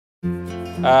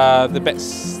The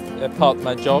best part of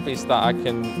my job is that I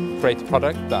can create a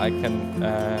product that I can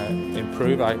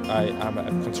improve. I am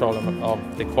in control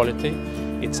of the quality.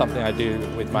 It's something I do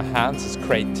with my hands. It's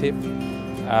creative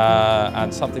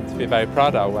and something to be very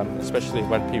proud of, especially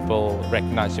when people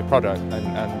recognize your product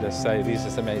and say this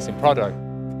is an amazing product.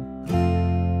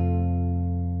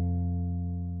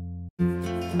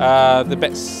 The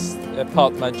best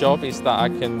part of my job is that I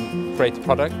can create a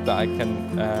product that I can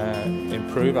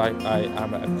improve. I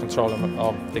am in control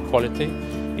of the quality.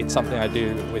 It's something I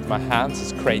do with my hands.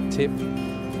 It's creative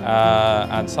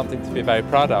and something to be very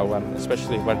proud of,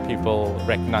 especially when people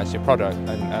recognize your product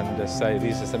and say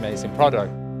this is an amazing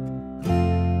product.